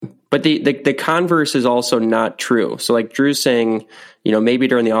But the converse is also not true. So like Drew's saying, maybe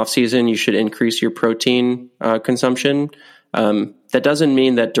during the off season, you should increase your protein consumption. That doesn't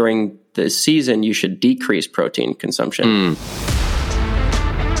mean that during the season, you should decrease protein consumption.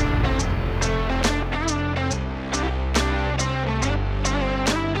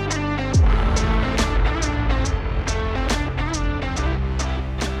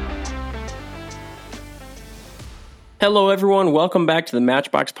 Hello, everyone. Welcome back to the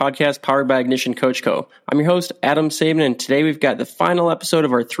Matchbox Podcast powered by Ignition Coach Co. I'm your host, Adam Saban, and today we've got the final episode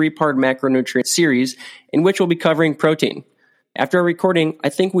of our 3-part macronutrient series in which we'll be covering protein. After our recording, I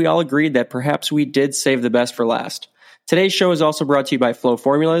think we all agreed that perhaps we did save the best for last. Today's show is also brought to you by Flow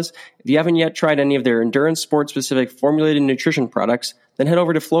Formulas. If you haven't yet tried any of their endurance sport-specific formulated nutrition products, then head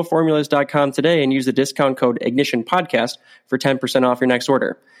over to flowformulas.com today and use the discount code IGNITIONPODCAST for 10% off your next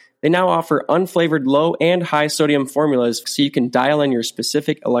order. They now offer unflavored low and high sodium formulas so you can dial in your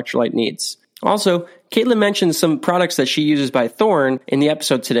specific electrolyte needs. Also, Caitlin mentioned some products that she uses by Thorne in the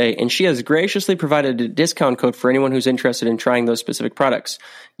episode today, and she has graciously provided a discount code for anyone who's interested in trying those specific products.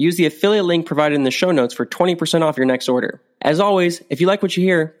 Use the affiliate link provided in the show notes for 20% off your next order. As always, if you like what you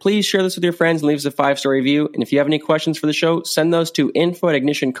hear, please share this with your friends and leave us a 5-star review. And if you have any questions for the show, send those to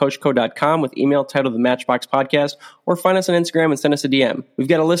info@ignitioncoachco.com with email titled The Matchbox Podcast, or find us on Instagram and send us a DM. We've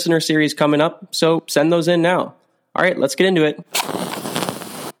got a listener series coming up, so send those in now. All right, let's get into it.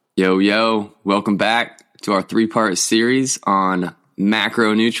 Yo, welcome back to our 3-part series on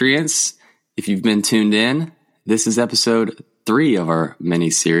macronutrients. If you've been tuned in, this is episode 3 of our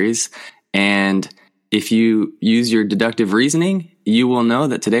mini-series. And if you use your deductive reasoning, you will know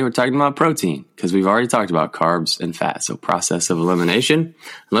that today we're talking about protein because we've already talked about carbs and fat. So process of elimination,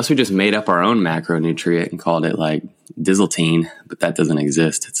 unless we just made up our own macronutrient and called it like Dizzletine, but that doesn't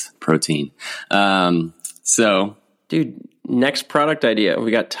exist. It's protein. Dude, next product idea. We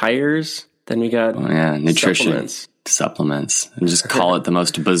got tires, then we got nutrition supplements. And just call it the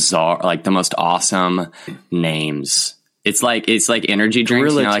most bizarre, like the most awesome names. It's like energy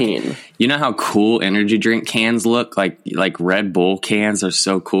drinks. You know how cool energy drink cans look? Like Red Bull cans are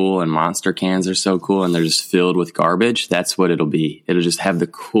so cool and Monster cans are so cool and they're just filled with garbage. That's what it'll be. It'll just have the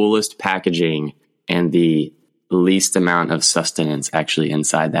coolest packaging and the least amount of sustenance actually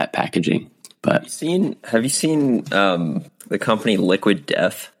inside that packaging. But have you seen the company Liquid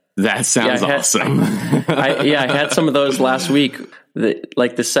Death? That sounds awesome. I had some of those last week. The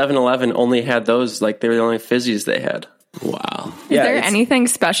 7-Eleven only had those. Like they were the only fizzies they had. Wow. Is there anything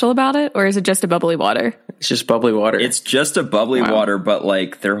special about it, or is it just a bubbly water? It's just bubbly water. It's just a bubbly water, but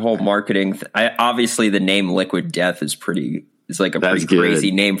like their whole marketing. Obviously, the name Liquid Death is like a pretty crazy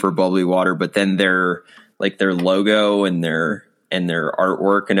name for bubbly water. But then their logo and their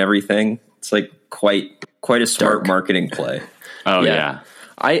artwork and everything. It's like quite a smart marketing play. Oh yeah.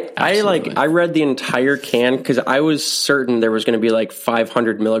 I read the entire can because I was certain there was going to be like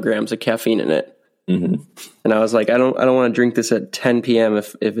 500 milligrams of caffeine in it. Mm-hmm. And I was like, I don't want to drink this at 10 p.m.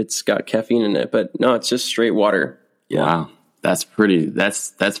 if it's got caffeine in it. But no, it's just straight water. Yeah. Wow. That's pretty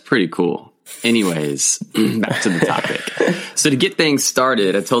cool. Anyways, back to the topic. So to get things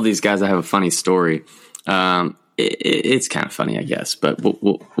started, I told these guys I have a funny story. It's kind of funny, I guess, but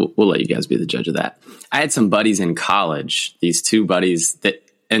we'll let you guys be the judge of that. I had some buddies in college, these 2 buddies I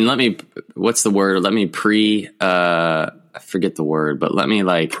forget the word, but let me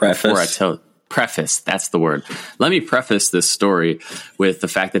preface, that's the word. Let me preface this story with the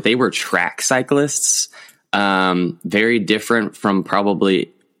fact that they were track cyclists, very different from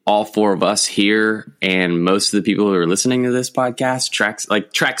probably all 4 of us here and most of the people who are listening to this podcast,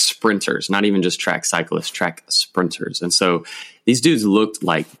 track sprinters, not even just track cyclists, track sprinters. And so these dudes looked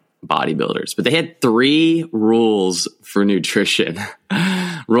like bodybuilders, but they had 3 rules for nutrition.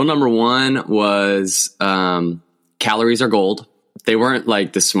 Rule number 1 was calories are gold. They weren't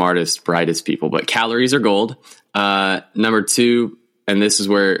like the smartest, brightest people, but calories are gold. Number 2, and this is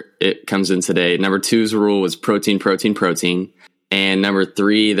where it comes in today. Number 2's rule was protein, protein, protein. And number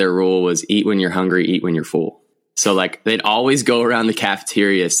 3, their rule was eat when you're hungry, eat when you're full. So like they'd always go around the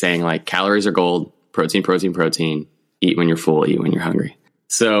cafeteria saying like calories are gold, protein, protein, protein, eat when you're full, eat when you're hungry.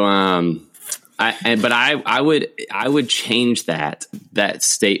 So I would change that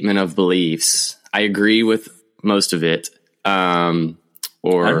statement of beliefs. I agree with most of it. Or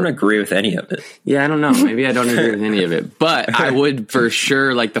I don't agree with any of it. Yeah, I don't know. Maybe I don't agree with any of it. But I would for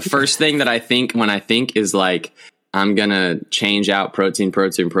sure, like the first thing that I think when I think is like, I'm going to change out protein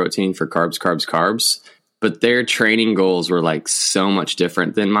for carbs. But their training goals were like so much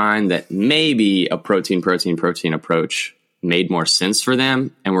different than mine that maybe a protein approach made more sense for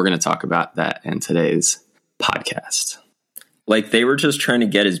them. And we're going to talk about that in today's podcast. Like they were just trying to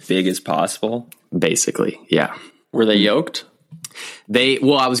get as big as possible. Basically, yeah. Were they yoked? I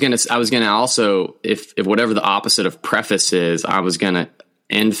was gonna also, if whatever the opposite of preface is, I was gonna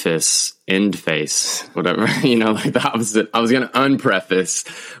end face, whatever, like the opposite. I was gonna unpreface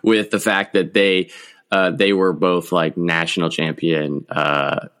with the fact that they were both like national champion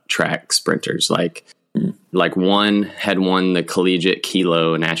track sprinters. Like one had won the collegiate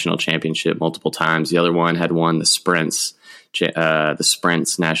kilo national championship multiple times. The other one had won the sprints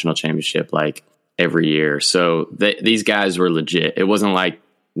national championship like every year. So these guys were legit. It wasn't like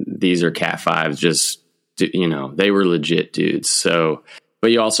these are Cat 5s, just, they were legit dudes. So,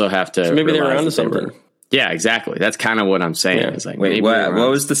 but you also have to. So maybe they were onto something. Yeah, exactly. That's kind of what I'm saying. Yeah. It's like, wait, what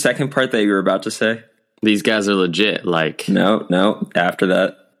was the second part that you were about to say? These guys are legit. Like, no, after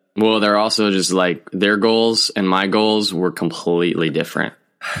that. Well, they're also just like their goals and my goals were completely different.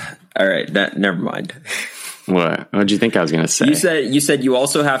 All right. Never mind. What did you think I was going to say? You said you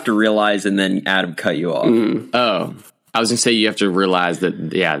also have to realize, and then Adam cut you off. Oh, I was going to say you have to realize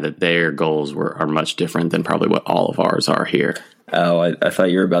that their goals are much different than probably what all of ours are here. Oh, I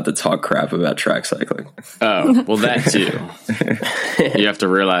thought you were about to talk crap about track cycling. Oh, well, that too. You have to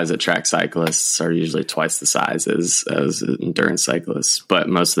realize that track cyclists are usually twice the size as endurance cyclists, but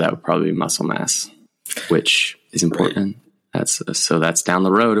most of that would probably be muscle mass, which is important. Right. That's down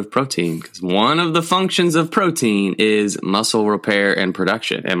the road of protein, because one of the functions of protein is muscle repair and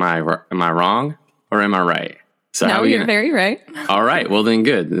production. Am I wrong or am I right? So no, you're very right. All right. Well, then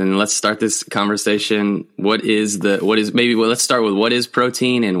good. Then let's start this conversation. Let's start with what is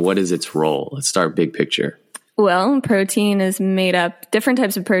protein and what is its role? Let's start big picture. Well, protein is made up, different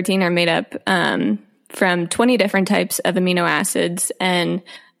types of protein are made up from 20 different types of amino acids. And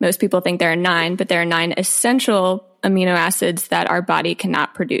most people think there are 9, but there are 9 essential amino acids that our body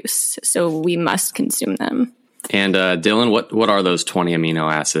cannot produce. So we must consume them. And Dylan, what are those 20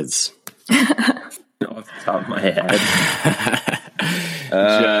 amino acids? Off the top of my head.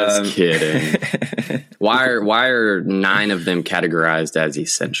 Just kidding. Why are 9 of them categorized as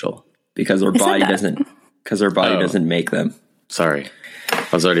essential? Because our body doesn't. Because our body doesn't make them. Sorry, I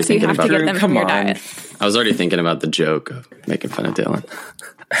was already thinking about them from your diet. I was already thinking about the joke of making fun of Dylan.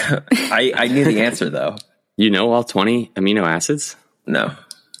 I knew the answer though. You know all 20 amino acids? No,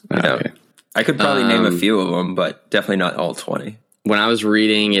 I don't. Okay. I could probably name a few of them, but definitely not all 20. When I was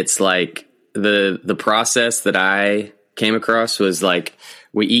reading, it's like the process that I came across was like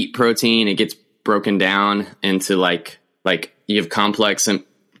we eat protein, it gets broken down into like you have complex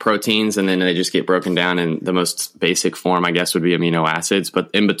proteins, and then they just get broken down in the most basic form, I guess, would be amino acids. But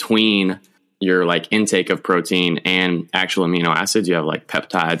in between your like intake of protein and actual amino acids, you have like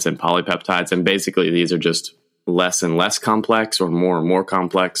peptides and polypeptides, and basically these are just less and less complex or more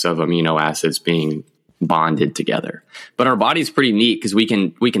complex of amino acids being bonded together. But our body's pretty neat because we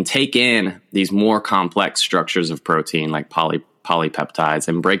can take in these more complex structures of protein like polypeptides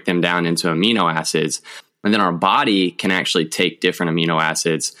and break them down into amino acids, and then our body can actually take different amino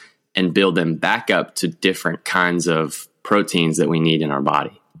acids and build them back up to different kinds of proteins that we need in our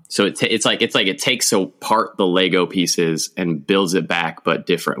body. So it's like it takes apart the Lego pieces and builds it back, but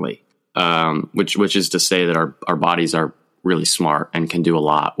differently. Which is to say that our bodies are really smart and can do a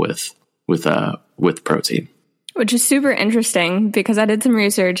lot with protein. Which is super interesting because I did some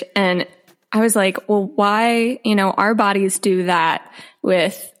research and I was like, well, why, our bodies do that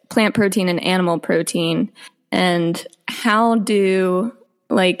with plant protein and animal protein, and how do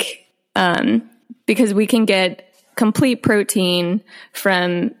because we can get complete protein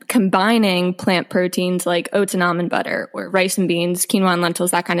from combining plant proteins like oats and almond butter or rice and beans, quinoa and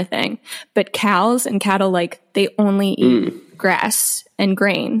lentils, that kind of thing. But cows and cattle, they only eat grass and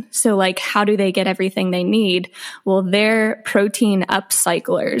grain. So how do they get everything they need? Well, they're protein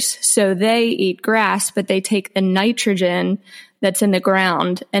upcyclers. So they eat grass, but they take the nitrogen that's in the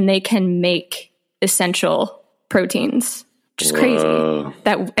ground and they can make essential proteins, which is crazy.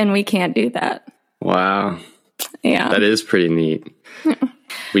 And we can't do that. Wow. Yeah. That is pretty neat.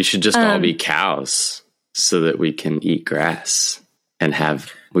 We should just all be cows so that we can eat grass and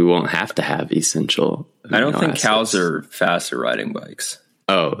we won't have to have essential amino I don't think acids. Cows are fast at riding bikes.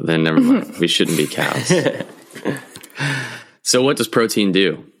 Oh, then never mind. We shouldn't be cows. So what does protein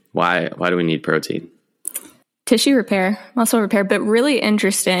do? Why do we need protein? Tissue repair, muscle repair, but really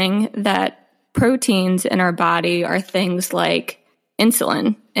interesting that proteins in our body are things like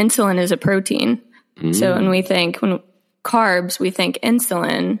insulin. Insulin is a protein. So when carbs, we think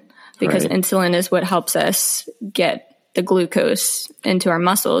insulin because insulin is what helps us get the glucose into our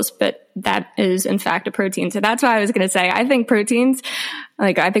muscles. But that is in fact a protein. So that's why I was going to say, I think proteins,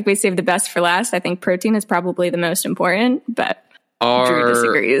 I think we saved the best for last. I think protein is probably the most important, but Drew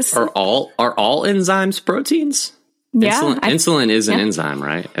disagrees. Are all enzymes proteins? Yeah. Insulin is an enzyme,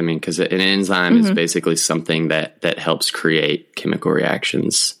 right? I mean, because an enzyme is basically something that helps create chemical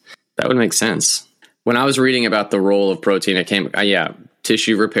reactions. That would make sense. When I was reading about the role of protein,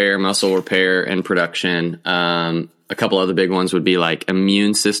 tissue repair, muscle repair, and production. A couple other big ones would be like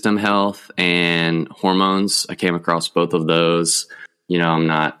immune system health and hormones. I came across both of those. You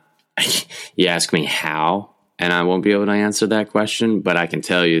ask me how, and I won't be able to answer that question, but I can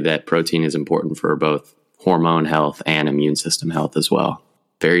tell you that protein is important for both hormone health and immune system health as well.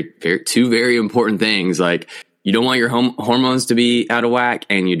 Two very important things. Like, you don't want your hormones to be out of whack,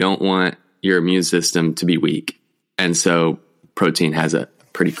 and you don't want your immune system to be weak. And so protein has a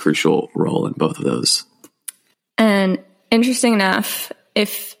pretty crucial role in both of those. And interesting enough,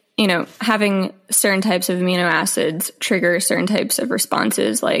 if, having certain types of amino acids trigger certain types of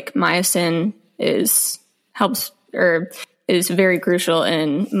responses, like myosin is very crucial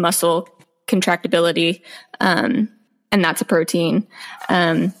in muscle contractibility, and that's a protein.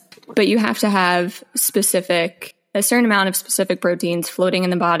 But you have to have a certain amount of specific proteins floating in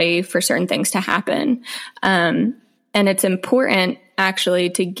the body for certain things to happen. And it's important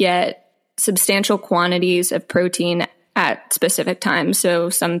actually to get substantial quantities of protein at specific times. So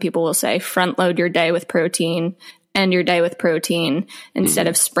some people will say front load your day with protein, end your day with protein, instead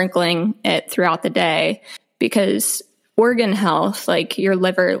of sprinkling it throughout the day, because organ health, like your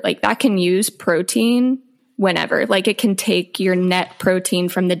liver, like that can use protein whenever. Like, it can take your net protein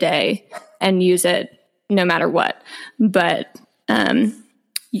from the day and use it no matter what. But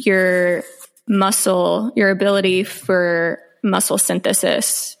your ability for muscle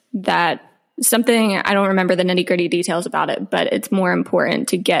synthesis, that something, I don't remember the nitty gritty details about it, but it's more important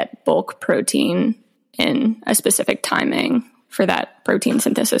to get bulk protein in a specific timing for that protein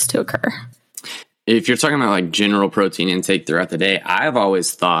synthesis to occur. If you're talking about like general protein intake throughout the day, I've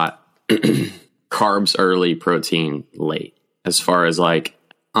always thought carbs early, protein late, as far as like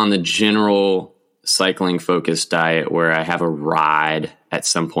on the general cycling focused diet where I have a ride at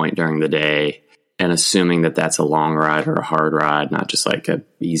some point during the day, and assuming that that's a long ride or a hard ride, not just like a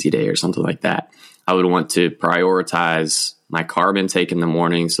easy day or something like that, I would want to prioritize my carb intake in the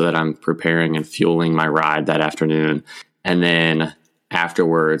morning so that I'm preparing and fueling my ride that afternoon. And then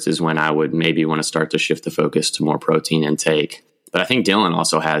afterwards is when I would maybe want to start to shift the focus to more protein intake. But I think Dylan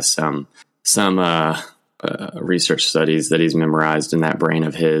also has some research studies that he's memorized in that brain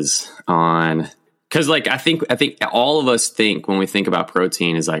of his on, because like I think all of us think when we think about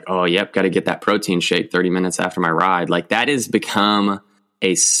protein is like, oh, yep, got to get that protein shake 30 minutes after my ride. Like, that has become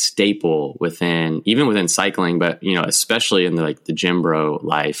a staple within cycling, but especially in the gym bro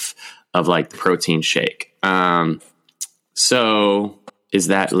life of like the protein shake. So is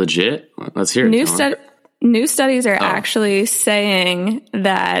that legit? Let's hear it. New studies are actually saying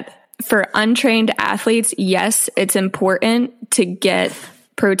that for untrained athletes, yes, it's important to get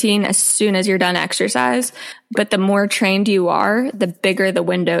protein as soon as you're done exercise, but the more trained you are, the bigger the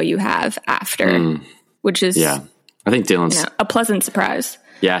window you have after, which is, I think Dylan's a pleasant surprise.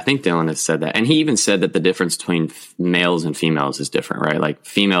 Yeah, I think Dylan has said that. And he even said that the difference between males and females is different, right? Like,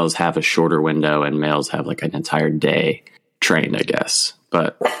 females have a shorter window and males have like an entire day trained, I guess.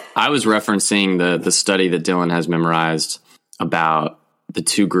 But I was referencing the study that Dylan has memorized about the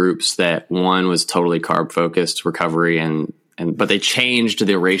two groups, that one was totally carb focused recovery but they changed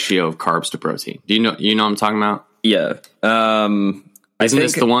the ratio of carbs to protein. Do you know what I'm talking about? Yeah. Isn't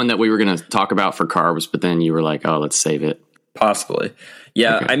this the one that we were going to talk about for carbs, but then you were like, oh, let's save it? Possibly.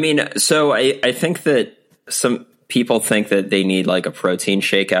 Yeah. Okay. I mean, so I think that some people think that they need like a protein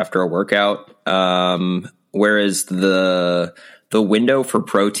shake after a workout. Whereas the window for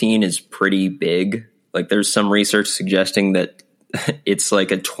protein is pretty big. Like, there's some research suggesting that it's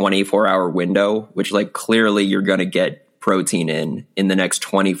like a 24-hour window, which like clearly you're going to get protein in the next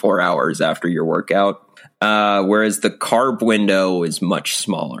 24 hours after your workout. Whereas the carb window is much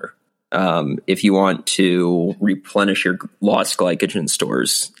smaller. If you want to replenish your lost glycogen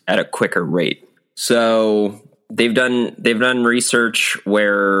stores at a quicker rate. So they've done research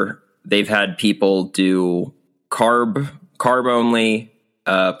where they've had people do carb only,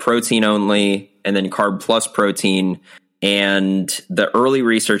 protein only, and then carb plus protein. And the early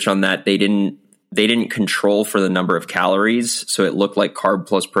research on that, they didn't control for the number of calories. So it looked like carb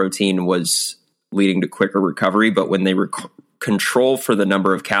plus protein was leading to quicker recovery. But when they control for the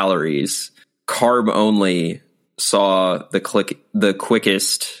number of calories, carb only saw the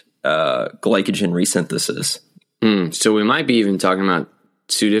quickest glycogen resynthesis. So we might be even talking about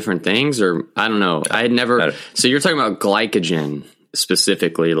two different things, or I don't know. I had never. So you're talking about glycogen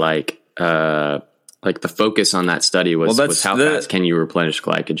specifically, like the focus on that study was how fast can you replenish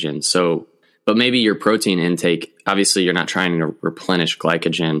glycogen. So, but maybe your protein intake, obviously you're not trying to replenish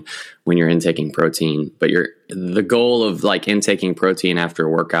glycogen when you're intaking protein, but the goal of like intaking protein after a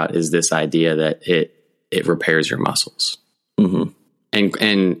workout is this idea that it repairs your muscles. Mm-hmm.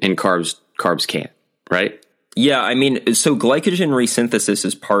 And carbs can't, right? Yeah, I mean, so glycogen resynthesis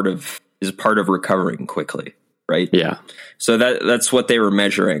is part of recovering quickly, right? Yeah. So that's what they were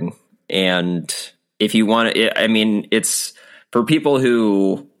measuring. And if you want to, I mean, it's for people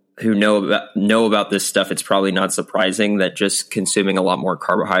who know about this stuff, it's probably not surprising that just consuming a lot more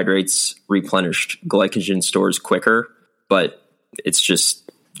carbohydrates replenished glycogen stores quicker. But it's just,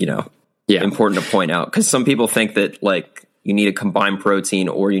 important to point out, because some people think that like you need to combine protein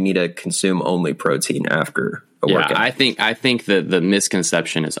or you need to consume only protein after a workout. I think that the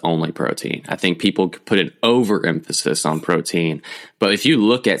misconception is only protein. I think people put an overemphasis on protein. But if you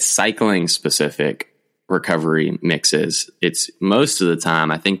look at cycling specific recovery mixes, it's most of the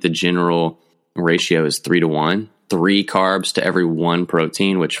time, I think the general ratio is 3-to-1, 3 carbs to every 1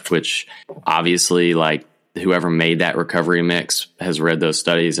 protein, which obviously like whoever made that recovery mix has read those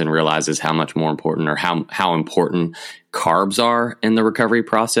studies and realizes how much more important or how important carbs are in the recovery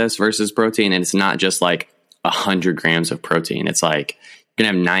process versus protein. And it's not just like 100 grams of protein. It's like you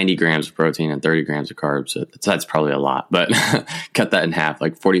can have 90 grams of protein and 30 grams of carbs. So that's probably a lot, but cut that in half,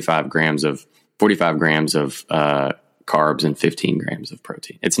 like 45 grams of carbs and 15 grams of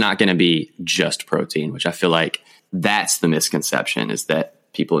protein. It's not going to be just protein, which I feel like that's the misconception, is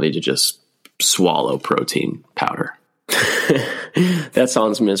that people need to just swallow protein powder. That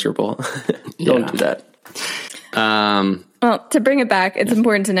sounds miserable. Don't do that. Well, to bring it back, it's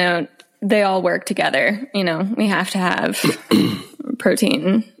important to note they all work together. We have to have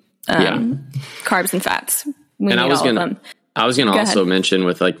protein, carbs, and fats. We need all of them. I was going to also mention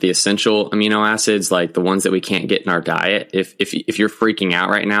with like the essential amino acids, like the ones that we can't get in our diet. If you're freaking out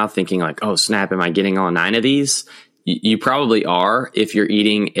right now thinking like, oh snap, am I getting all 9 of these? You probably are if you're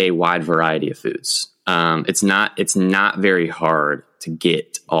eating a wide variety of foods. It's not very hard to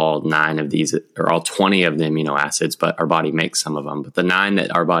get all 9 of these or all 20 of the amino acids, but our body makes some of them. But the 9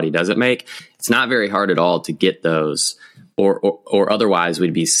 that our body doesn't make, it's not very hard at all to get those, or otherwise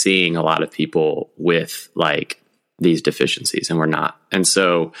we'd be seeing a lot of people with like these deficiencies, and we're not. And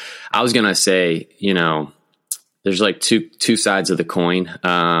so I was going to say, there's like two sides of the coin.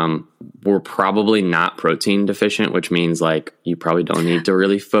 We're probably not protein deficient, which means like you probably don't need to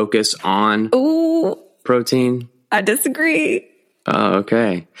really focus on protein. I disagree. Oh,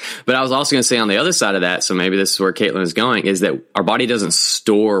 okay. But I was also going to say on the other side of that, so maybe this is where Caitlin is going, is that our body doesn't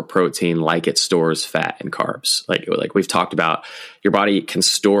store protein like it stores fat and carbs. Like we've talked about, your body can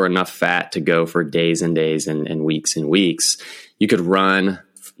store enough fat to go for days and days and weeks. You could run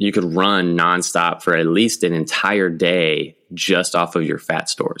nonstop for at least an entire day just off of your fat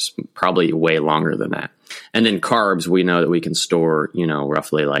stores, probably way longer than that. And then carbs, we know that we can store,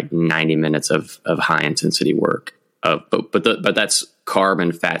 roughly like 90 minutes of high intensity work. But that's carb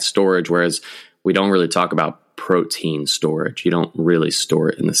and fat storage, whereas we don't really talk about protein storage. You don't really store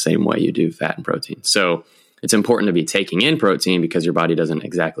it in the same way you do fat and protein. So it's important to be taking in protein because your body doesn't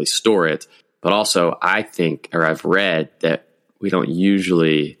exactly store it. But also I think, or I've read that we don't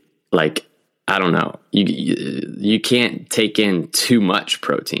usually like, I don't know, you can't take in too much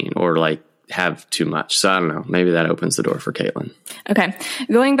protein or like have too much. So I don't know, maybe that opens the door for Caitlin. Okay.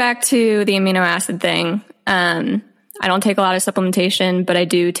 Going back to the amino acid thing, I don't take a lot of supplementation, but I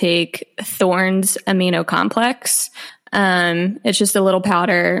do take Thorne's amino complex. It's just a little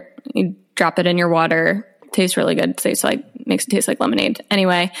powder. You drop it in your water. Tastes really good. Makes it taste like lemonade.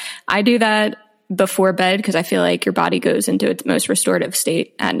 Anyway, I do that before bed because I feel like your body goes into its most restorative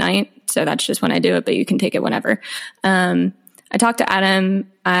state at night. So that's just when I do it, but you can take it whenever. I talked to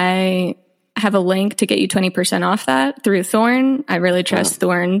Adam. I have a link to get you 20% off that through Thorne. I really trust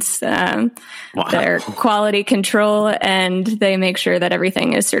Thorne's, their quality control, and they make sure that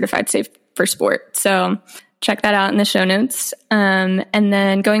everything is certified safe for sport. So check that out in the show notes. And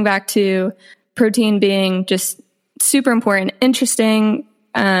then going back to protein being just super important, interesting,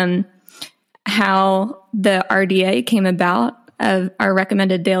 how the RDA came about of our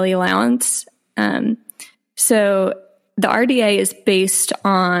recommended daily allowance. So the RDA is based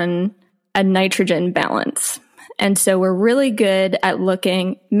on a nitrogen balance. And so we're really good at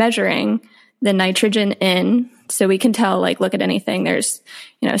measuring the nitrogen in. So we can tell, look at anything, there's,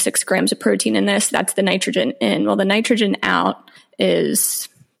 6 grams of protein in this, that's the nitrogen in. Well, the nitrogen out is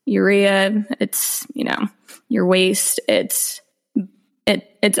urea, it's, your waste, it's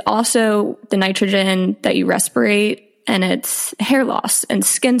It's also the nitrogen that you respirate, and it's hair loss and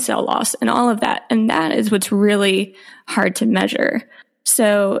skin cell loss and all of that. And that is what's really hard to measure.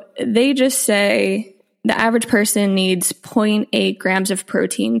 So they just say the average person needs 0.8 grams of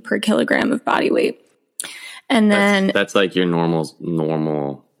protein per kilogram of body weight. And then that's like your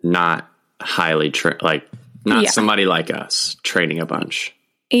normal, not highly, somebody like us training a bunch.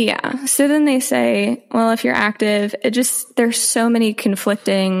 Yeah. So then they say, well, if you're active, there's so many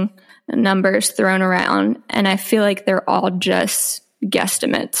conflicting numbers thrown around. And I feel like they're all just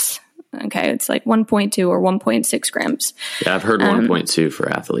guesstimates. Okay. It's like 1.2 or 1.6 grams. Yeah. I've heard 1.2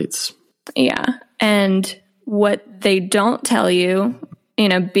 for athletes. Yeah. And what they don't tell you,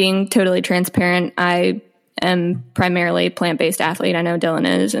 being totally transparent, I am primarily a plant-based athlete. I know Dylan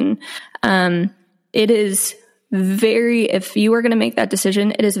is. And it is if you are going to make that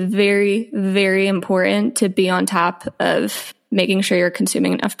decision, it is very, very important to be on top of making sure you're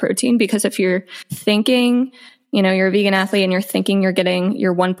consuming enough protein. Because if you're thinking, you're a vegan athlete and you're thinking you're getting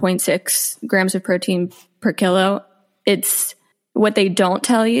your 1.6 grams of protein per kilo, what they don't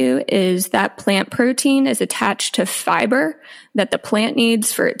tell you is that plant protein is attached to fiber that the plant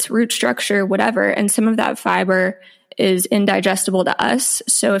needs for its root structure, whatever. And some of that fiber is indigestible to us.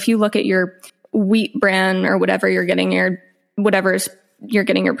 So if you look at your wheat bran or whatever you're getting your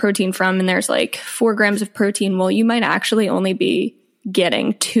protein from, and there's like 4 grams of protein, well, you might actually only be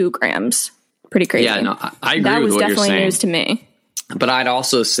getting 2 grams. Pretty crazy. Yeah, no, I agree with what you're saying. That was definitely news to me. But I'd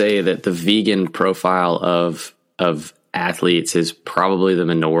also say that the vegan profile of athletes is probably the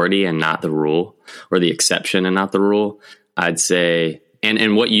minority and not the rule, or the exception and not the rule. I'd say,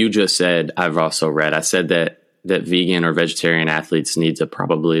 and what you just said, I've also read. I said that vegan or vegetarian athletes need to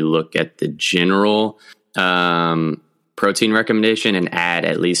probably look at the general protein recommendation and add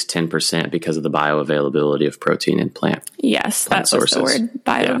at least 10% because of the bioavailability of protein in plant. Yes, that's the word,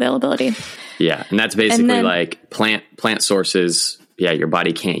 bioavailability. Yeah, and that's basically like plant sources. Yeah, your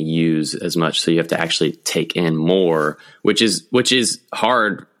body can't use as much, so you have to actually take in more, which is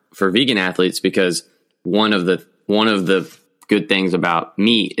hard for vegan athletes, because one of the good things about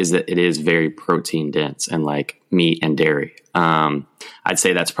meat is that it is very protein dense, and like meat and dairy. I'd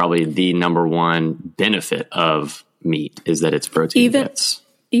say that's probably the number one benefit of meat, is that it's protein dense.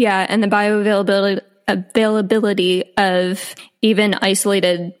 Yeah, and the bioavailability of even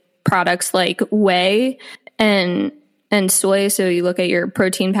isolated products like whey and soy. So you look at your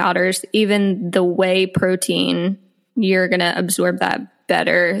protein powders, even the whey protein, you're going to absorb that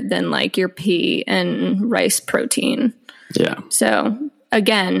better than like your pea and rice protein. Yeah. So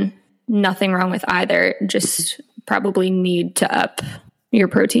again, nothing wrong with either. Just probably need to up your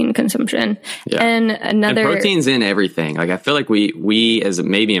protein consumption. Yeah. And protein's in everything. Like I feel like we as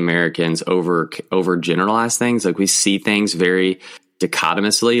maybe Americans over generalize things. Like we see things very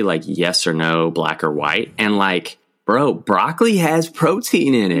dichotomously, like yes or no, black or white. And like, bro, broccoli has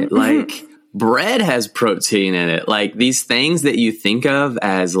protein in it. Like bread has protein in it. Like these things that you think of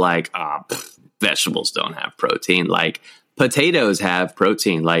as like, vegetables don't have protein. Like potatoes have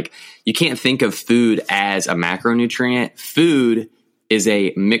protein. Like you can't think of food as a macronutrient. Food is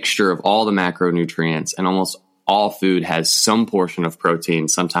a mixture of all the macronutrients, and almost all food has some portion of protein.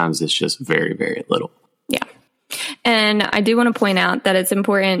 Sometimes it's just very, very little. Yeah. And I do want to point out that it's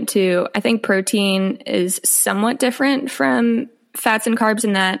important I think protein is somewhat different from fats and carbs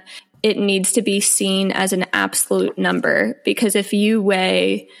in that it needs to be seen as an absolute number, because if you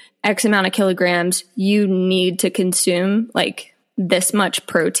weigh X amount of kilograms, you need to consume like this much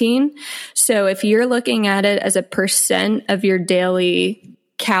protein. So if you're looking at it as a percent of your daily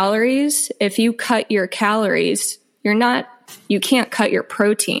calories, if you cut your calories, you can't cut your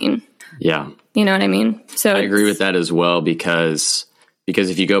protein. Yeah. You know what I mean? So I agree with that as well, because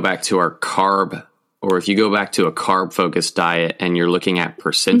if you go back to a carb focused diet and you're looking at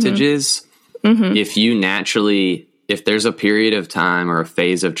percentages, if there's a period of time or a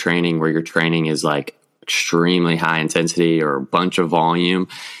phase of training where your training is like extremely high intensity or a bunch of volume,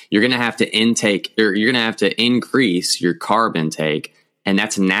 you're going to have to increase your carb intake. And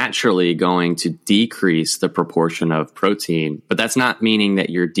that's naturally going to decrease the proportion of protein. But that's not meaning that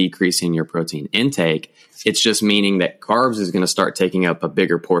you're decreasing your protein intake. It's just meaning that carbs is going to start taking up a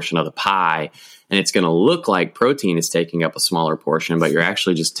bigger portion of the pie. And it's going to look like protein is taking up a smaller portion, but you're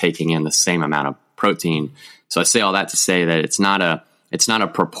actually just taking in the same amount of protein. So I say all that to say that it's not a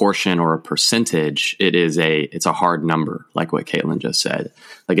proportion or a percentage. It's a hard number, like what Caitlin just said.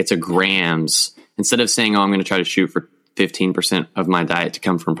 Like it's a grams. Instead of saying, I'm going to try to shoot for 15% of my diet to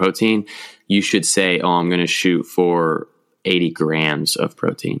come from protein, you should say, I'm going to shoot for 80 grams of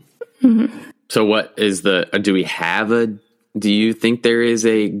protein. Mm-hmm. So what is do we have a do you think there is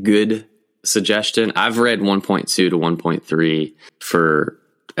a good suggestion? I've read 1.2 to 1.3 for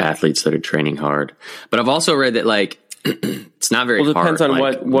athletes that are training hard, but I've also read that like it's not very hard. Well, it depends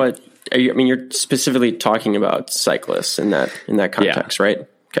on what are you, I mean, you're specifically talking about cyclists in that context, right?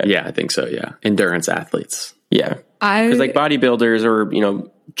 Okay. Yeah, I think so. Yeah. Endurance athletes. Yeah. Because like bodybuilders or,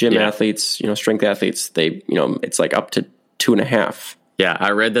 gym athletes, strength athletes, they, it's like up to 2.5. Yeah.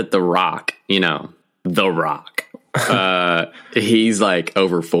 I read that The Rock, The Rock, he's like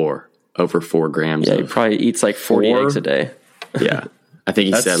over 4 grams. Yeah. He probably eats like 40 eggs a day. Yeah. I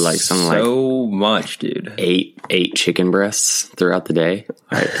think he said like something like so much, dude. 8 chicken breasts throughout the day.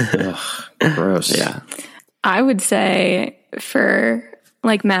 Ugh, gross. Yeah. I would say for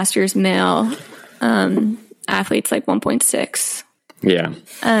like masters male athletes, like 1.6. Yeah.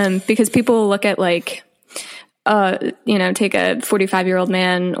 Because people look at like, take a 45-year-old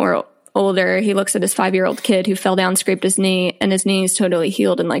man or older. He looks at his 5-year-old kid who fell down, scraped his knee, and his knee is totally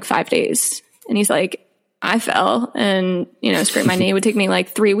healed in like 5 days. And he's like, I fell and, scraped my knee. It would take me like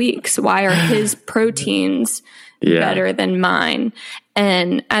 3 weeks. Why are his proteins better than mine?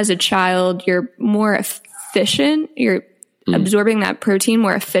 And as a child, you're more efficient. You're absorbing that protein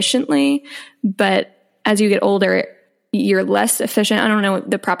more efficiently. But as you get older, you're less efficient. I don't know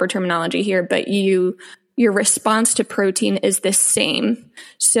the proper terminology here, but your response to protein is the same.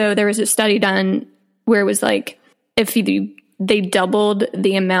 So there was a study done where it was like, if they doubled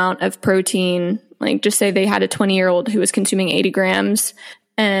the amount of protein, like just say they had a 20-year-old who was consuming 80 grams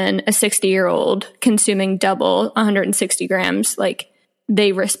and a 60-year-old consuming double 160 grams, like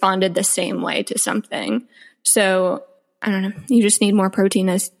they responded the same way to something. So I don't know. You just need more protein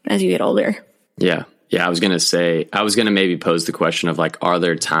as you get older. Yeah. Yeah. I was going to maybe pose the question of like, are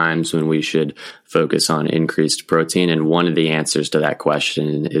there times when we should focus on increased protein? And one of the answers to that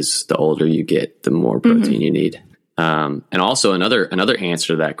question is the older you get, the more protein you need. And also another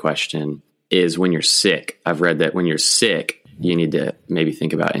answer to that question is when you're sick. I've read that when you're sick, you need to maybe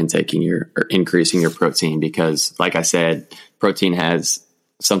think about increasing your protein because, like I said, protein has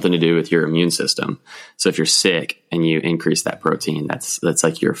something to do with your immune system. So if you're sick and you increase that protein, that's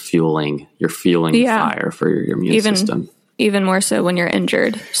like you're fueling fire for your immune system. Even more so when you're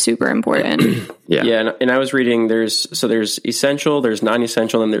injured. Super important. Yeah. And I was reading there's essential, there's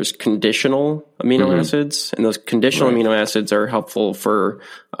non-essential, and there's conditional amino acids. And those conditional amino acids are helpful for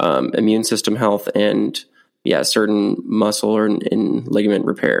immune system health and certain muscle or in ligament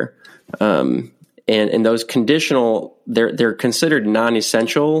repair. And those conditional, they're considered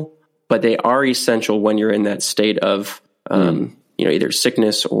non-essential, but they are essential when you're in that state of either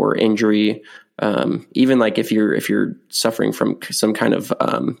sickness or injury. Even like if you're suffering from some kind of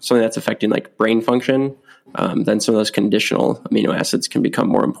something that's affecting like brain function, then some of those conditional amino acids can become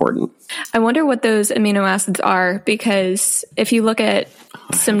more important. I wonder what those amino acids are, because if you look at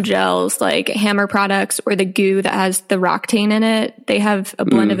some gels like Hammer products or the goo that has the Roctane in it, they have a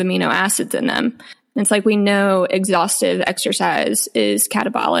blend of amino acids in them. And it's like, we know exhaustive exercise is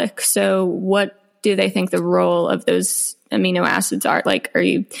catabolic. So what do they think the role of those amino acids are? Like,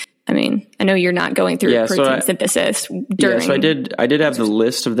 I know you're not going through protein synthesis during. Yeah, so I did have the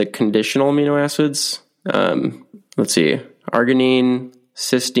list of the conditional amino acids. Let's see: arginine,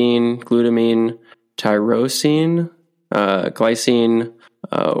 cysteine, glutamine, tyrosine, glycine,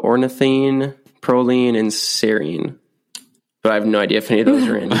 ornithine, proline, and serine. But I have no idea if any of those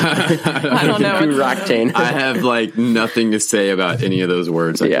are in. I don't know. Roctane. I have like nothing to say about any of those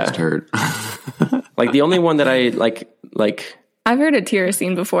words I just heard. Like the only one that I like. I've heard of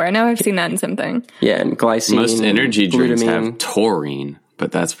tyrosine before. I know I've seen that in something. Yeah, and glycine. Most energy drinks glutamine. have taurine,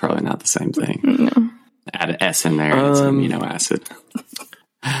 but that's probably not the same thing. No. Add an S in there, and it's an amino acid.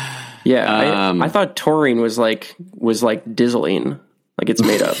 Yeah, I thought taurine was like dizzling, like it's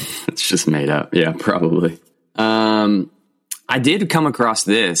made up. It's just made up. Yeah, probably. I did come across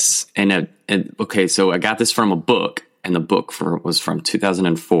this, and so I got this from a book, and the book was from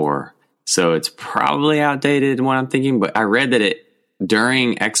 2004. So it's probably outdated in what I'm thinking, but I read that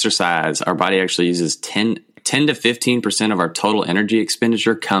during exercise, our body actually uses 10 to 15% of our total energy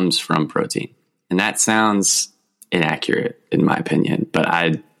expenditure comes from protein. And that sounds inaccurate in my opinion, but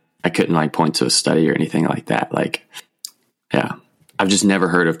I couldn't like point to a study or anything like that. Like, yeah, I've just never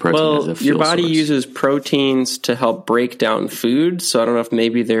heard of protein as a fuel your body source. uses proteins to help break down food. So I don't know if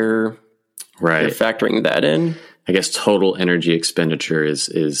maybe they're factoring that in. I guess total energy expenditure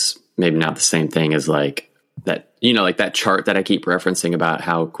is maybe not the same thing as like that, like that chart that I keep referencing about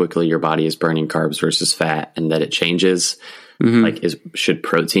how quickly your body is burning carbs versus fat and that it changes. Like, should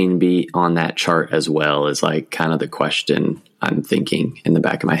protein be on that chart as well, is like kind of the question I'm thinking in the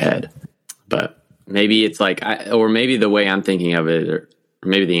back of my head. But maybe it's like, or maybe the way I'm thinking of it, or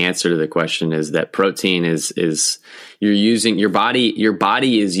maybe the answer to the question is that protein is you're using your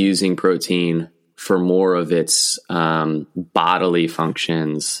body is using protein for more of its bodily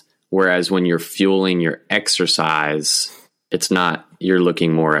functions. Whereas when you're fueling your exercise, it's not, you're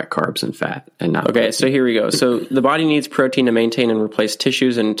looking more at carbs and fat and not. Okay, protein. so here we go. So the body needs protein to maintain and replace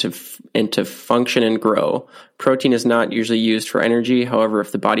tissues and to function and grow. Protein is not usually used for energy. However,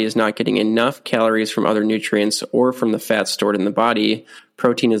 if the body is not getting enough calories from other nutrients or from the fat stored in the body,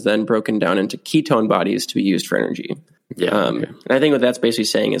 protein is then broken down into ketone bodies to be used for energy. Yeah. And I think what that's basically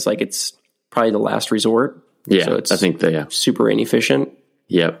saying is like it's probably the last resort. Yeah, so it's I think super inefficient.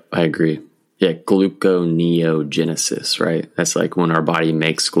 Yep, I agree. Yeah, gluconeogenesis, right? That's like when our body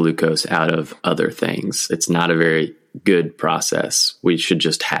makes glucose out of other things. It's not a very good process. We should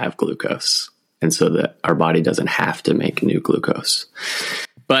just have glucose, and so that our body doesn't have to make new glucose.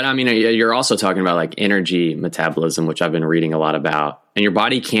 But I mean, you're also talking about like energy metabolism, which I've been reading a lot about, and your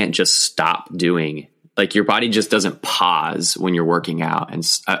body can't just stop doing. Like your body just doesn't pause when you're working out. And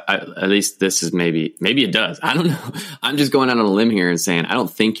at least this is maybe it does. I don't know. I'm just going out on a limb here and saying, I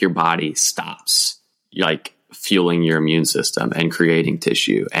don't think your body stops like fueling your immune system and creating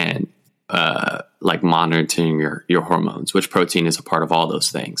tissue and like monitoring your hormones, which protein is a part of all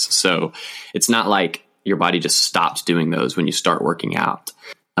those things. So it's not like your body just stops doing those when you start working out.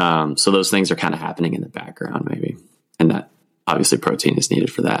 So those things are kind of happening in the background maybe. And that obviously protein is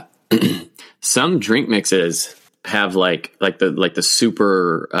needed for that. Some drink mixes have like the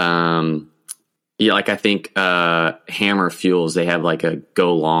super, like I think Hammer Fuels, they have like a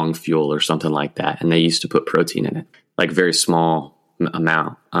Go Long Fuel or something like that. And they used to put protein in it, like very small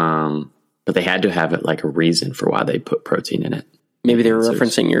amount. But they had to have it like a reason for why they put protein in it. Maybe they were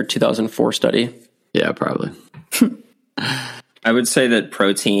referencing your 2004 study. Yeah, probably. I would say that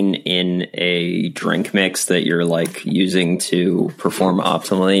protein in a drink mix that you're like using to perform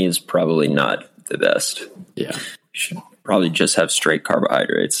optimally is probably not the best. Yeah. You should probably just have straight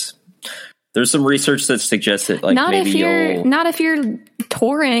carbohydrates. There's some research that suggests that like not if you're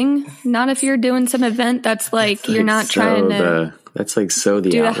touring, not if you're doing some event that's like you're not trying to that's like so the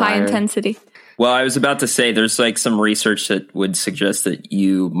do outlier. the high intensity. Well, I was about to say there's like some research that would suggest that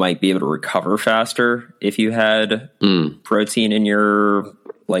you might be able to recover faster if you had protein in your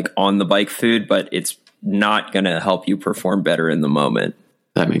like on the bike food, but it's not going to help you perform better in the moment.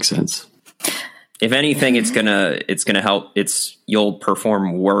 That makes sense. If anything, it's gonna help. You'll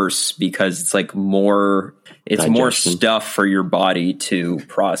perform worse because it's like more stuff for your body to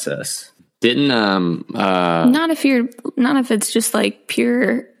process. Didn't not if it's just like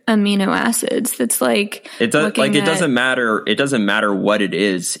pure amino acids. That's like it doesn't matter. It doesn't matter what it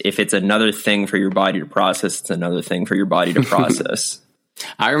is. If it's another thing for your body to process, it's another thing for your body to process.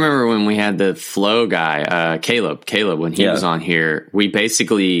 I remember when we had the flow guy, Caleb, when he was on here, we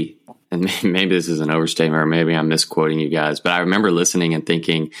basically, and maybe this is an overstatement or maybe I'm misquoting you guys, but I remember listening and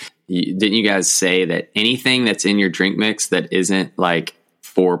thinking, didn't you guys say that anything that's in your drink mix that isn't like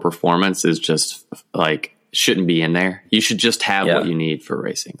for performance is just like shouldn't be in there? You should just have what you need for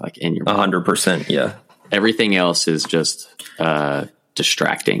racing, like in your 100%. Yeah. Everything else is just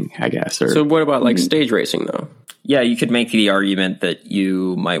distracting, I guess. So what about like stage racing though? Yeah, you could make the argument that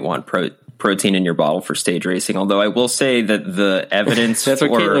you might want protein in your bottle for stage racing. Although I will say that the evidence that's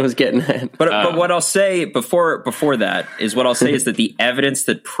what Caitlin was getting at. But what I'll say before that is that the evidence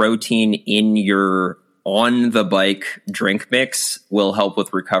that protein in your on the bike drink mix will help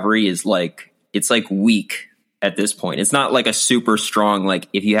with recovery is like it's like weak at this point. It's not like a super strong like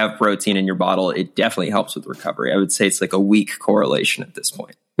if you have protein in your bottle, it definitely helps with recovery. I would say it's like a weak correlation at this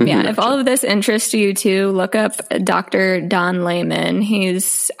point. Yeah, if all of this interests you too, look up Dr. Don Layman.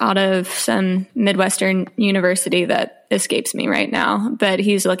 He's out of some Midwestern university that escapes me right now, but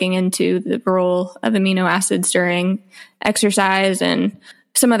he's looking into the role of amino acids during exercise and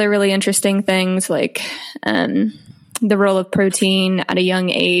some other really interesting things like the role of protein at a young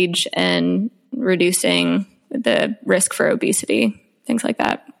age and reducing the risk for obesity, things like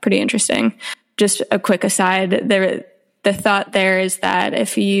that. Pretty interesting. Just a quick aside, the thought there is that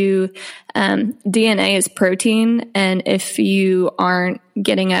if you DNA is protein, and if you aren't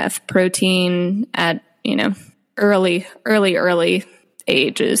getting enough protein at early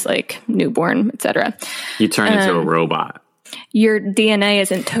ages like newborn, etc., you turn into a robot. Your DNA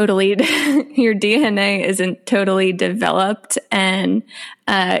isn't totally developed, and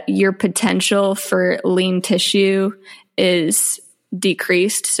your potential for lean tissue is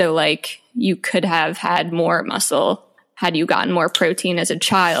decreased. So like you could have had more muscle had you gotten more protein as a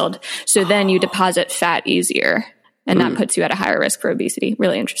child. So then you deposit fat easier. And that puts you at a higher risk for obesity.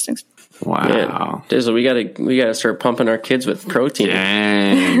 Really interesting. Wow. Yeah. Dizzle, we gotta start pumping our kids with protein.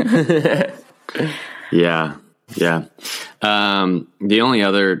 Dang. Yeah. The only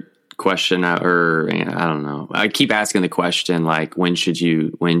other question, I don't know, I keep asking the question, like, when should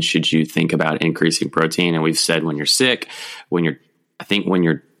you think about increasing protein? And we've said when you're sick,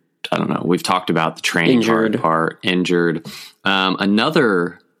 I don't know, we've talked about the training part, injured.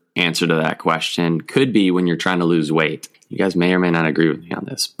 Another answer to that question could be when you're trying to lose weight. You guys may or may not agree with me on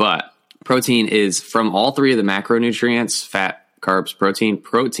this, but protein is, from all three of the macronutrients, fat, carbs,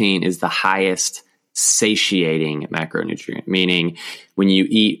 protein is the highest satiating macronutrient, meaning when you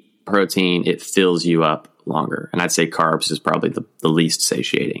eat protein, it fills you up longer. And I'd say carbs is probably the least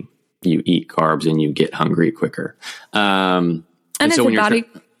satiating. You eat carbs and you get hungry quicker. And so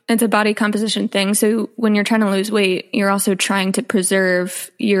it's a body composition thing. So when you're trying to lose weight, you're also trying to preserve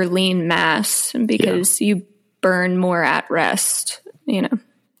your lean mass because you burn more at rest,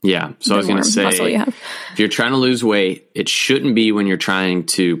 Yeah. So I was going to say, if you're trying to lose weight, it shouldn't be when you're trying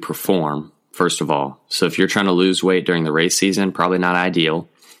to perform, first of all. So if you're trying to lose weight during the race season, probably not ideal.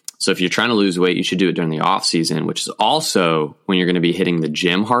 So if you're trying to lose weight, you should do it during the off season, which is also when you're going to be hitting the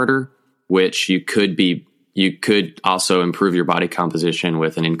gym harder, which you could also improve your body composition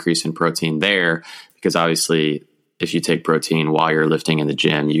with an increase in protein there, because obviously if you take protein while you're lifting in the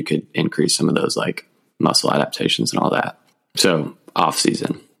gym, you could increase some of those like muscle adaptations and all that. So off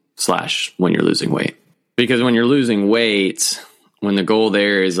season / when you're losing weight, because when you're losing weight, when the goal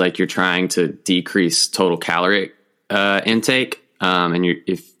there is like you're trying to decrease total calorie intake, and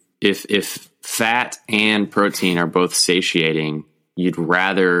if fat and protein are both satiating, you'd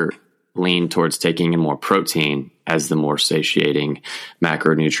rather lean towards taking in more protein as the more satiating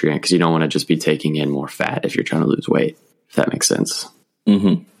macronutrient, because you don't want to just be taking in more fat if you're trying to lose weight, if that makes sense.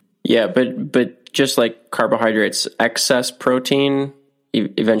 Mm-hmm. Yeah, but just like carbohydrates, excess protein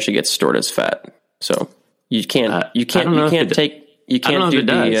eventually gets stored as fat. So you can't do the.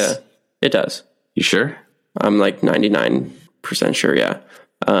 It does. You sure? I'm like 99% sure. Yeah.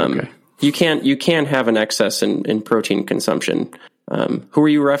 Okay. You can't have an excess in protein consumption. Who were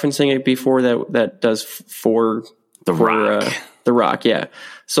you referencing it before that does for The Rock? The Rock, yeah.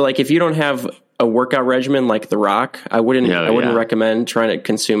 So like if you don't have a workout regimen like The Rock, I wouldn't recommend trying to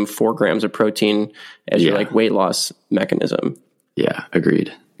consume 4 grams of protein as your like weight loss mechanism. Yeah,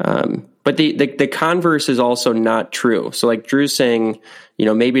 agreed. But the converse is also not true. So like Drew's saying,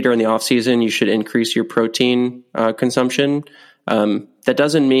 maybe during the off season you should increase your protein consumption. That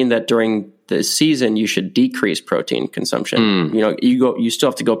doesn't mean that during the season you should decrease protein consumption. You still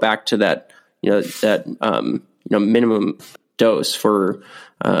have to go back to that, minimum dose for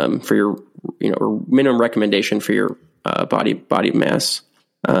your, or minimum recommendation for your body mass.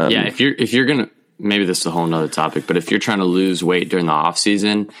 If you're going to, maybe this is a whole nother topic, but if you're trying to lose weight during the off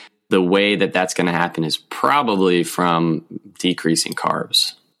season, the way that's going to happen is probably from decreasing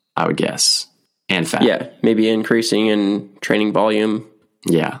carbs, I would guess, and fat. Yeah. Maybe increasing in training volume.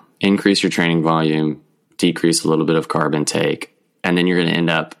 Yeah. Increase your training volume, decrease a little bit of carb intake. And then you're going to end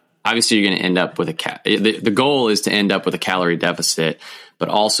up with the goal is to end up with a calorie deficit, but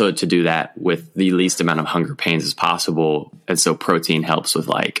also to do that with the least amount of hunger pains as possible. And so protein helps with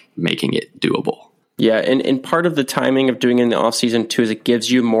like making it doable. Yeah. And part of the timing of doing it in the off season too, is it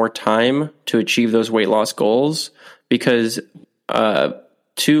gives you more time to achieve those weight loss goals, because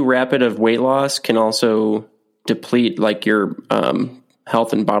too rapid of weight loss can also deplete like your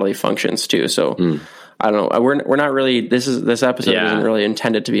health and bodily functions too. So I don't know. We're not really. This episode isn't really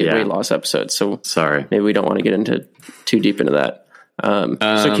intended to be a weight loss episode. So sorry, maybe we don't want to get into too deep into that.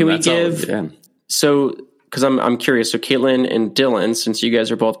 So can we give? So because I'm curious. So Caitlin and Dylan, since you guys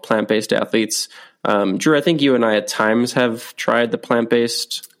are both plant-based athletes, Drew, I think you and I at times have tried the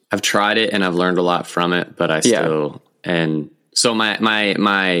plant-based. I've tried it and I've learned a lot from it, but I still and so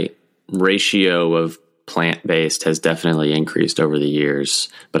my ratio of plant-based has definitely increased over the years,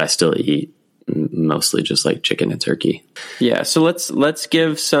 but I still eat mostly just like chicken and turkey. Yeah. So let's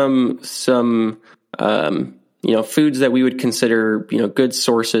give some foods that we would consider, good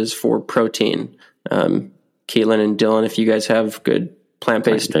sources for protein. Caitlin and Dylan, if you guys have good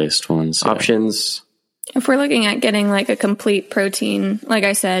plant-based ones, options. If we're looking at getting like a complete protein, like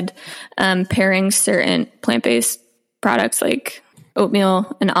I said, pairing certain plant-based products like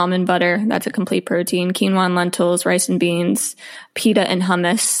oatmeal and almond butter, that's a complete protein. Quinoa and lentils, rice and beans, pita and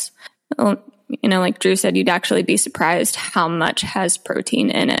hummus. Like Drew said, you'd actually be surprised how much has protein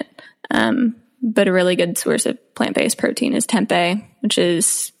in it. But a really good source of plant-based protein is tempeh, which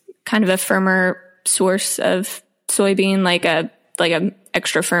is kind of a firmer source of soybean, like a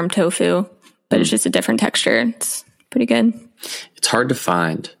extra firm tofu, but it's just a different texture. It's pretty good. It's hard to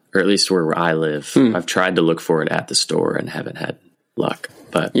find, or at least where I live. I've tried to look for it at the store and haven't had luck.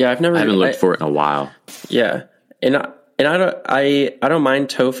 But yeah, I haven't looked for it in a while. Yeah, and I don't mind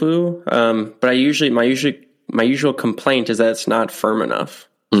tofu, but my usual complaint is that it's not firm enough.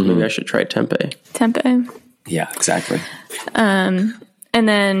 So maybe I should try tempeh. Yeah, exactly. And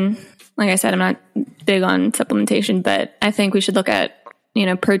then, like I said, I'm not big on supplementation, but I think we should look at,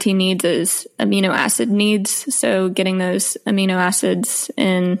 protein needs as amino acid needs. So getting those amino acids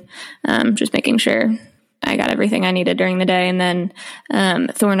in, just making sure I got everything I needed during the day. And then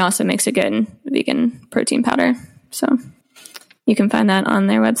Thorne also makes a good vegan protein powder. So you can find that on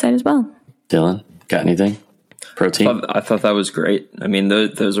their website as well. Dylan, got anything? Protein? I thought that was great. I mean,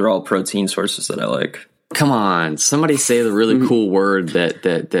 those are all protein sources that I like. Come on. Somebody say the really cool word that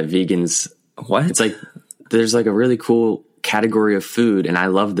vegans... What? It's like, there's like a really cool category of food, and I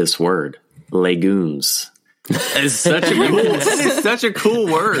love this word. Legumes. That is such a cool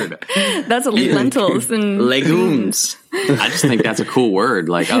word. That's lentils and legumes. I just think that's a cool word.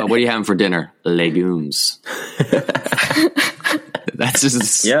 Like, oh, what are you having for dinner? Legumes. That's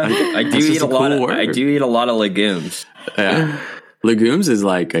just I do eat a lot of legumes. Yeah. Legumes is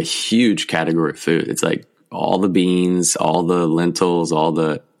like a huge category of food. It's like all the beans, all the lentils,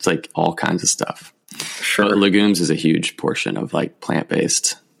 it's like all kinds of stuff. Sure. But legumes is a huge portion of like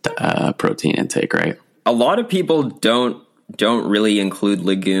plant-based protein intake, right? A lot of people don't really include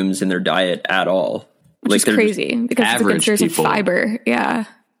legumes in their diet at all. Which is crazy because it's a good source of fiber. Yeah.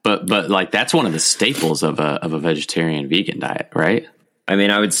 But like that's one of the staples of a vegetarian vegan diet, right? I mean,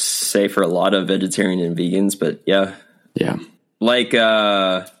 I would say for a lot of vegetarian and vegans, but yeah. Yeah. Like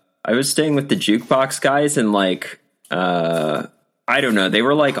I was staying with the Jukebox guys, and like I don't know, they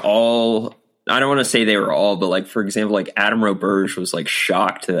were like all, I don't want to say they were all, but like for example, like Adam Roberge was like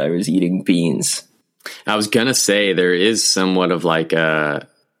shocked that I was eating beans. I was gonna say there is somewhat of like a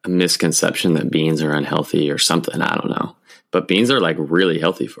misconception that beans are unhealthy or something. I don't know. But beans are like really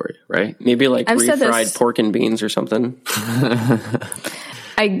healthy for you, right? Maybe like refried pork and beans or something.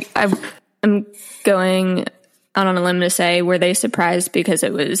 I'm going out on a limb to say, were they surprised because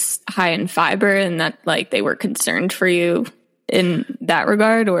it was high in fiber and that like they were concerned for you in that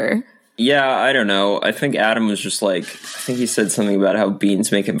regard, or? Yeah, I don't know. I think Adam was just like, I think he said something about how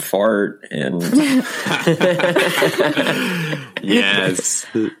beans make him fart, and yes.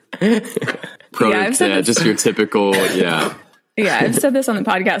 Just your typical, Yeah, I've said this on the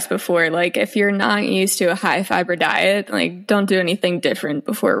podcast before. Like, if you're not used to a high fiber diet, like, don't do anything different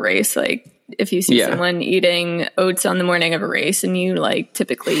before a race. Like, if you see someone eating oats on the morning of a race and you like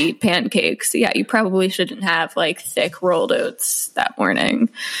typically eat pancakes, you probably shouldn't have like thick rolled oats that morning.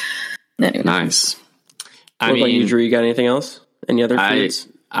 Anyway. Nice. What about you, Drew? You got anything else? Any other foods?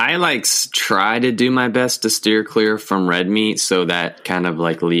 I like try to do my best to steer clear from red meat, so that kind of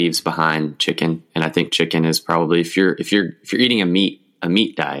like leaves behind chicken. And I think chicken is probably, if you're eating a meat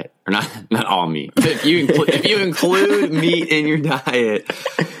diet, or not all meat, but if you include meat in your diet,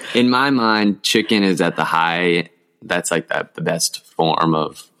 in my mind, chicken is at the high. That's like the best form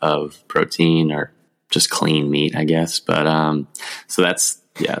of protein, or just clean meat, I guess. But so that's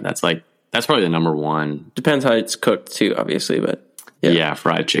probably the number one. Depends how it's cooked too, obviously, but. Yeah,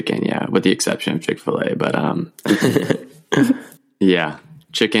 fried chicken, with the exception of Chick-fil-A. But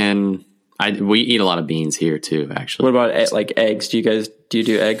chicken. We eat a lot of beans here too, actually. What about like eggs? Do you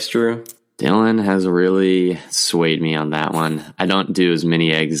do eggs, Drew? Dylan has really swayed me on that one. I don't do as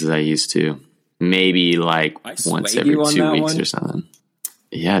many eggs as I used to. Maybe like once every 2 weeks or something.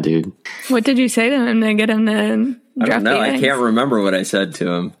 Yeah, dude. What did you say to him to get him to drop I don't know. the eggs? I can't remember what I said to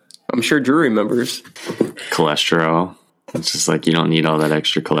him. I'm sure Drew remembers. Cholesterol. It's just like, you don't need all that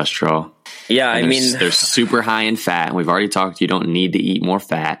extra cholesterol. Yeah, I mean, they're super high in fat. And we've already talked, you don't need to eat more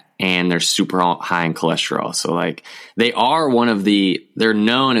fat. And they're super high in cholesterol. So like, they're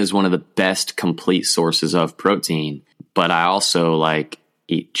known as one of the best complete sources of protein. But I also like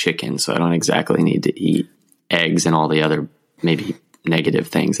eat chicken. So I don't exactly need to eat eggs and all the other maybe negative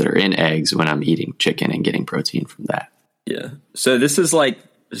things that are in eggs when I'm eating chicken and getting protein from that. Yeah. So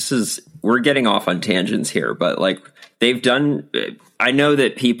we're getting off on tangents here, but like, I know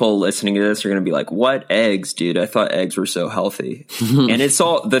that people listening to this are going to be like, what eggs, dude? I thought eggs were so healthy. And it's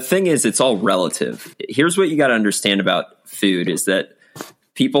all relative. Here's what you got to understand about food is that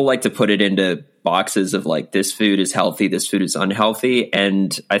people like to put it into boxes of like, this food is healthy, this food is unhealthy.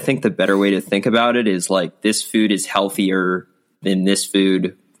 And I think the better way to think about it is like, this food is healthier than this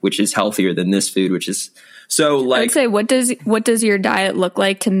food, which is healthier than this food, which is so like. I would say, what does your diet look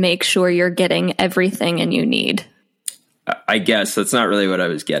like to make sure you're getting everything and you need? I guess that's not really what I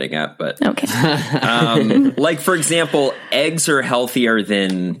was getting at, but okay. Like, for example, eggs are healthier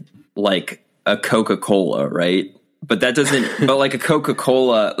than like a Coca-Cola, right? But that doesn't. But like a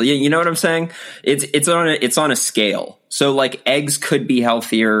Coca-Cola, you know what I'm saying? It's on a scale. So like eggs could be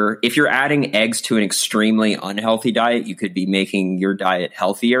healthier if you're adding eggs to an extremely unhealthy diet. You could be making your diet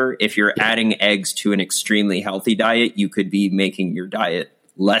healthier. If you're adding eggs to an extremely healthy diet, you could be making your diet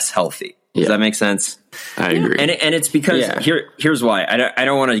less healthy. Does that make sense? I agree. And it's because here's why. I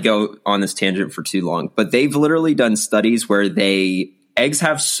don't want to go on this tangent for too long, but they've literally done studies where eggs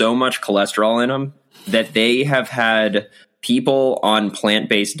have so much cholesterol in them that they have had people on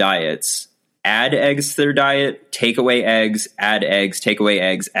plant-based diets add eggs to their diet, take away eggs, add eggs, take away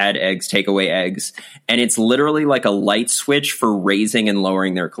eggs, add eggs, take away eggs. And it's literally like a light switch for raising and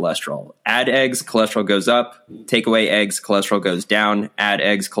lowering their cholesterol. Add eggs, cholesterol goes up. Take away eggs, cholesterol goes down. Add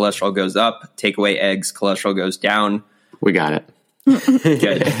eggs, cholesterol goes up. Take away eggs, cholesterol goes down. We got it.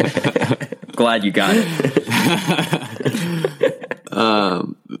 Good. Glad you got it.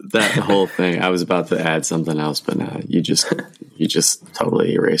 That whole thing, I was about to add something else, but no, you just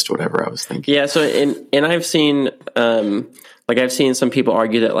totally erased whatever I was thinking. Yeah. So, and I've seen, I've seen some people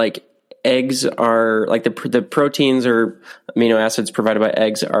argue that like eggs are like the proteins or amino acids provided by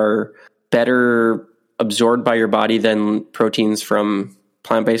eggs are better absorbed by your body than proteins from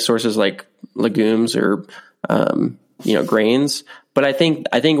plant-based sources like legumes or, grains. But I think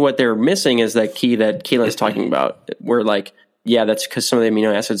what they're missing is that key that Keelan's talking about, where like, yeah, that's because some of the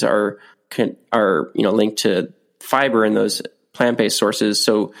amino acids are linked to fiber in those plant-based sources.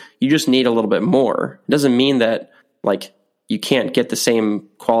 So you just need a little bit more. It doesn't mean that like you can't get the same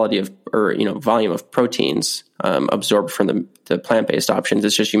quality of volume of proteins absorbed from the plant-based options.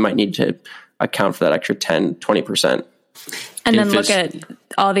 It's just you might need to account for that extra 10, 20%. And then look at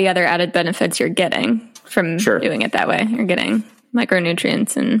all the other added benefits you're getting from doing it that way. You're getting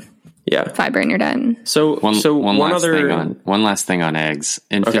micronutrients and fiber in your diet. So one last thing on eggs.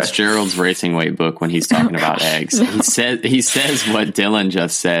 In Fitzgerald's Racing Weight book, when he's talking about eggs, he says what Dylan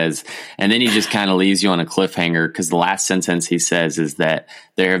just says, and then he just kind of leaves you on a cliffhanger, because the last sentence he says is that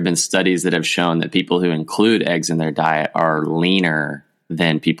there have been studies that have shown that people who include eggs in their diet are leaner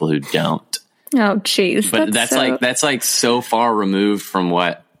than people who don't. Oh, geez. But that's like so far removed from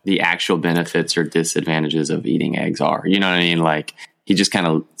what the actual benefits or disadvantages of eating eggs are. You know what I mean? Like, he just kind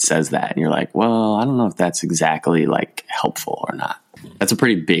of says that, and you're like, well, I don't know if that's exactly like helpful or not. That's a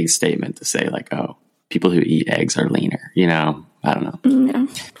pretty big statement to say, like, oh, people who eat eggs are leaner. I don't know. Yeah.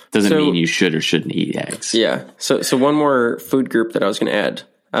 Doesn't mean you should or shouldn't eat eggs. Yeah. So one more food group that I was going to add,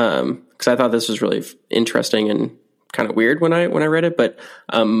 because I thought this was really interesting and kind of weird when I read it, but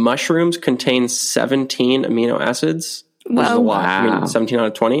mushrooms contain 17 amino acids. Which is a lot. I mean, 17 out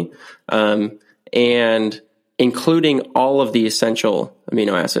of 20. And including all of the essential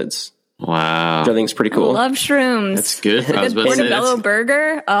amino acids. Wow. Which I think is pretty cool. I love shrooms. That's good. A good portobello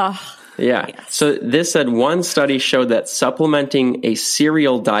burger. Oh. Yeah. Yes. So this said one study showed that supplementing a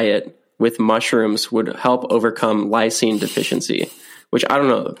cereal diet with mushrooms would help overcome lysine deficiency, which I don't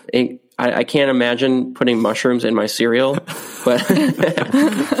know. I can't imagine putting mushrooms in my cereal, but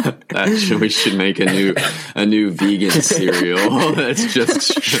we should make a new vegan cereal that's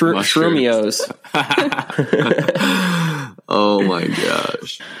just shroomios. Oh my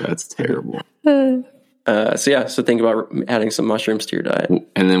gosh, that's terrible. So think about adding some mushrooms to your diet,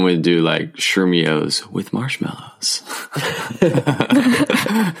 and then we do like shroomios with marshmallows.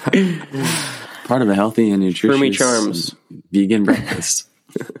 Part of a healthy and nutritious Shroomy charms vegan breakfast.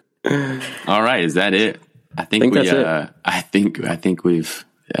 All right, is that it? I think that's it. I think we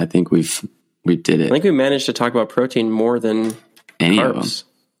did it. I think we managed to talk about protein more than any carbs. of them.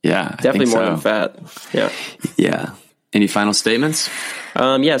 Yeah, definitely more than fat. Yeah. Any final statements?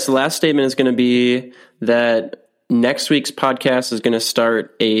 So the last statement is going to be that next week's podcast is going to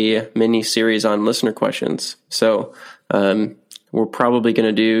start a mini series on listener questions. So we're probably going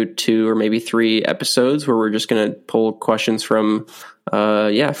to do 2 or maybe 3 episodes where we're just going to pull questions from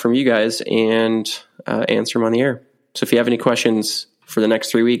you guys and answer them on the air. So if you have any questions for the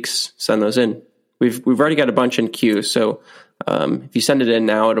next 3 weeks, send those in. We've already got a bunch in queue. So if you send it in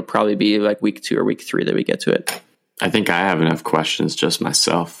now, it'll probably be like week 2 or week 3 that we get to it. I think I have enough questions just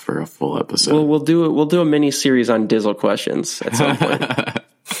myself for a full episode. Well, we'll do a mini series on Dizzle questions at some point.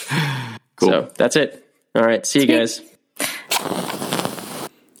 Cool. So that's it. All right. See you guys.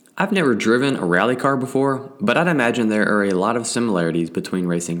 I've never driven a rally car before, but I'd imagine there are a lot of similarities between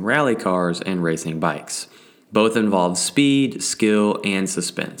racing rally cars and racing bikes. Both involve speed, skill, and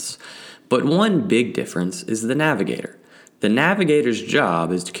suspense. But one big difference is the navigator. The navigator's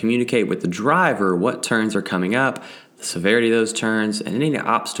job is to communicate with the driver what turns are coming up, the severity of those turns, and any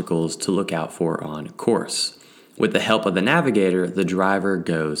obstacles to look out for on course. With the help of the navigator, the driver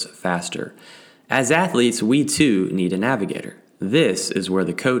goes faster. As athletes, we too need a navigator. This is where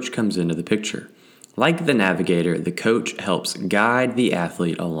the coach comes into the picture. Like the navigator, the coach helps guide the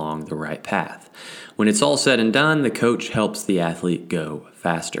athlete along the right path. When it's all said and done, the coach helps the athlete go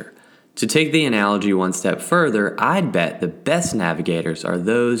faster. To take the analogy one step further, I'd bet the best navigators are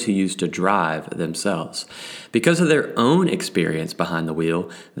those who used to drive themselves. Because of their own experience behind the wheel,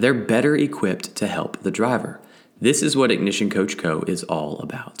 they're better equipped to help the driver. This is what Ignition Coach Co. is all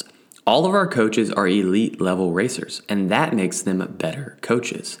about. All of our coaches are elite level racers, and that makes them better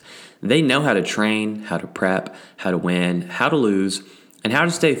coaches. They know how to train, how to prep, how to win, how to lose, and how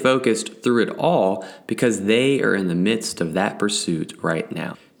to stay focused through it all because they are in the midst of that pursuit right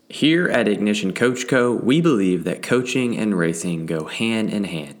now. Here at Ignition Coach Co., we believe that coaching and racing go hand in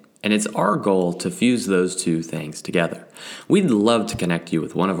hand, and it's our goal to fuse those two things together. We'd love to connect you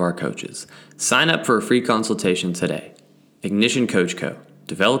with one of our coaches. Sign up for a free consultation today. Ignition Coach Co.,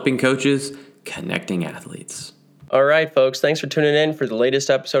 developing coaches, connecting athletes. All right, folks, thanks for tuning in for the latest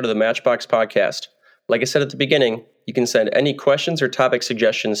episode of the Matchbox Podcast. Like I said at the beginning, you can send any questions or topic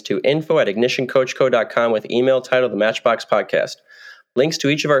suggestions to info@ignitioncoachco.com with email titled The Matchbox Podcast. Links to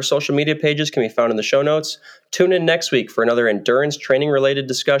each of our social media pages can be found in the show notes. Tune in next week for another endurance training-related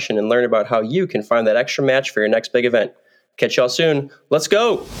discussion and learn about how you can find that extra match for your next big event. Catch y'all soon. Let's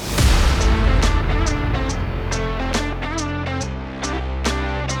go!